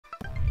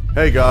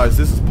Hey guys,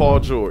 this is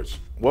Paul George.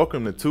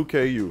 Welcome to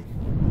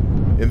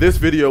 2KU. In this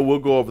video, we'll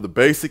go over the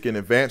basic and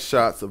advanced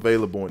shots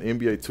available in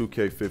NBA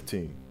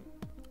 2K15.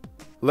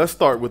 Let's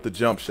start with the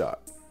jump shot.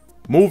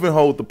 Move and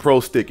hold the Pro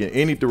Stick in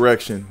any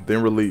direction,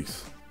 then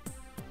release.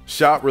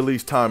 Shot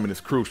release timing is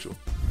crucial,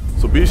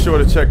 so be sure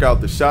to check out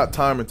the shot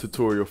timing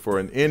tutorial for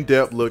an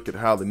in-depth look at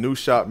how the new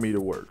shot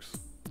meter works.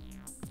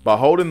 By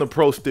holding the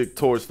Pro Stick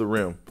towards the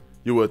rim,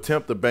 you will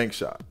attempt a bank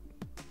shot.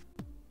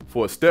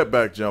 For a step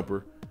back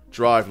jumper,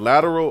 drive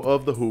lateral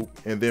of the hoop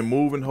and then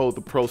move and hold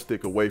the Pro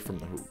Stick away from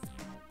the hoop.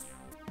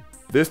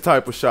 This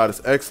type of shot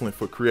is excellent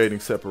for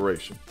creating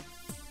separation.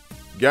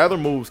 Gather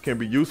moves can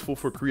be useful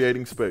for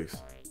creating space.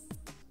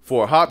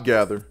 For a hop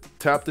gather,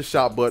 tap the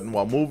shot button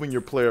while moving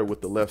your player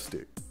with the left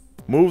stick.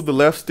 Move the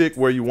left stick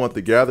where you want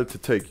the gather to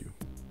take you.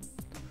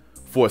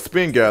 For a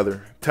spin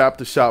gather, tap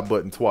the shot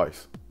button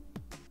twice.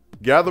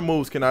 Gather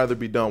moves can either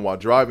be done while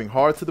driving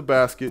hard to the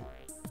basket,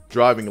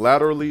 driving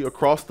laterally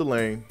across the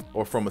lane,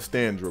 or from a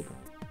stand dribble.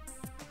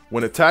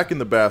 When attacking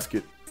the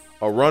basket,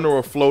 a runner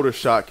or floater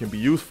shot can be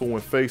useful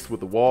when faced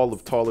with a wall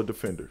of taller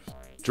defenders.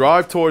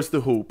 Drive towards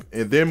the hoop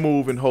and then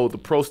move and hold the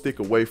Pro Stick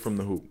away from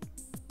the hoop.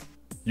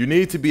 You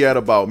need to be at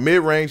about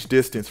mid-range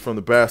distance from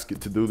the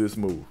basket to do this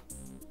move.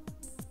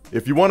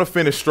 If you want to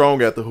finish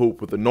strong at the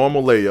hoop with a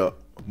normal layup,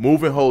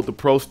 move and hold the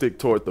Pro Stick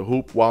toward the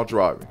hoop while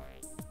driving.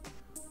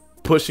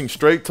 Pushing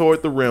straight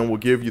toward the rim will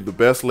give you the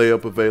best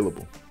layup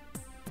available.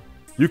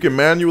 You can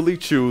manually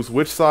choose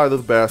which side of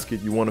the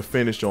basket you want to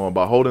finish on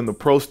by holding the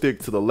Pro Stick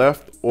to the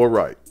left or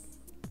right.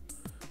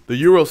 The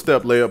Euro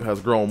step layup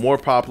has grown more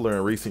popular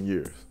in recent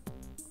years.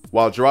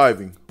 While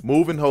driving,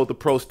 move and hold the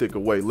Pro Stick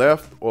away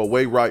left or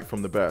away right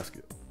from the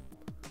basket.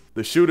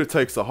 The shooter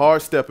takes a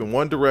hard step in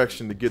one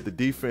direction to get the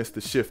defense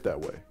to shift that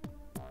way.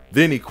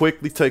 Then he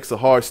quickly takes a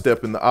hard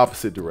step in the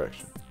opposite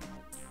direction.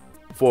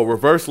 For a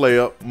reverse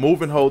layup,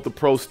 move and hold the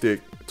Pro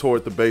Stick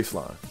toward the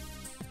baseline.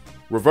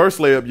 Reverse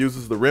layup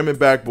uses the rim and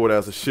backboard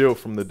as a shield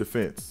from the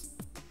defense.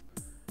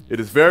 It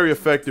is very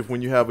effective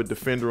when you have a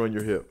defender on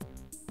your hip.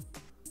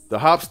 The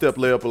hop step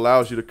layup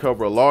allows you to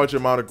cover a large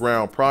amount of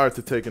ground prior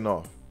to taking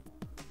off.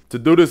 To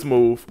do this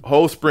move,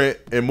 hold sprint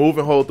and move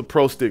and hold the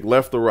Pro Stick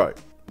left or right.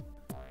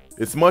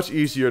 It's much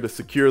easier to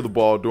secure the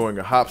ball during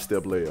a hop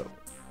step layup,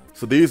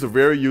 so these are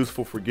very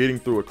useful for getting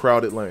through a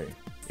crowded lane.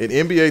 In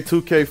NBA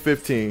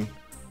 2K15,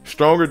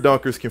 stronger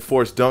dunkers can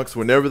force dunks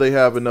whenever they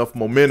have enough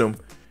momentum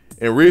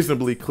and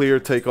reasonably clear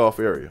takeoff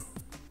area.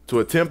 To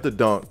attempt the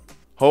dunk,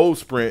 hold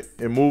sprint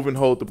and move and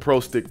hold the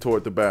Pro Stick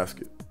toward the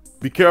basket.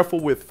 Be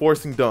careful with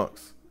forcing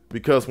dunks,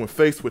 because when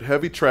faced with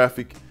heavy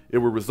traffic, it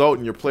will result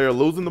in your player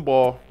losing the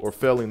ball or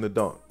failing the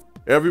dunk.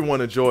 Everyone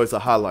enjoys a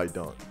highlight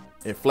dunk,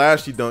 and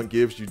flashy dunk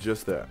gives you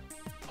just that.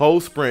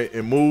 Hold sprint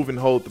and move and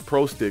hold the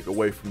Pro Stick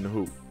away from the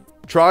hoop.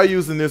 Try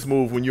using this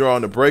move when you're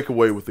on a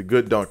breakaway with a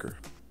good dunker.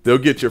 They'll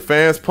get your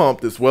fans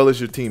pumped as well as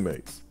your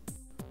teammates.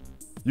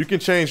 You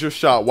can change your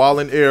shot while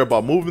in air by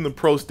moving the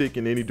Pro Stick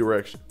in any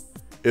direction.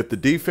 If the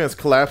defense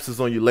collapses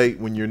on you late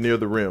when you're near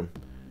the rim,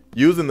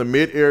 using the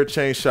mid-air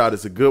change shot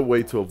is a good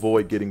way to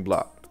avoid getting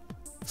blocked.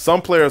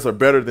 Some players are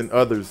better than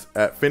others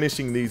at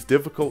finishing these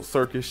difficult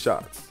circus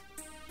shots.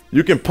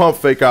 You can pump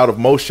fake out of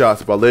most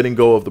shots by letting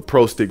go of the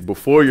Pro Stick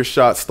before your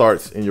shot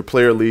starts and your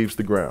player leaves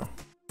the ground.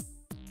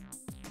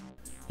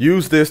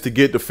 Use this to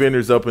get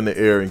defenders up in the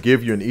air and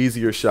give you an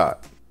easier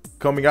shot.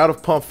 Coming out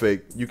of pump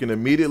fake, you can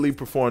immediately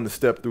perform the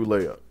step-through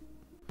layup.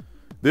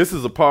 This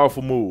is a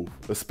powerful move,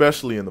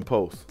 especially in the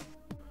post.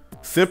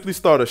 Simply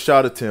start a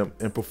shot attempt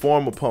and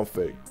perform a pump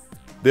fake.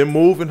 Then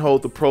move and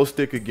hold the Pro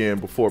Stick again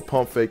before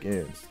pump fake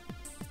ends.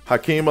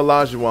 Hakeem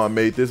Olajuwon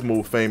made this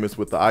move famous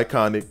with the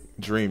iconic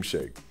Dream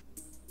Shake.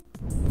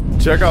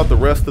 Check out the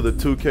rest of the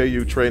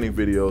 2KU training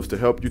videos to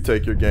help you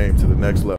take your game to the next level.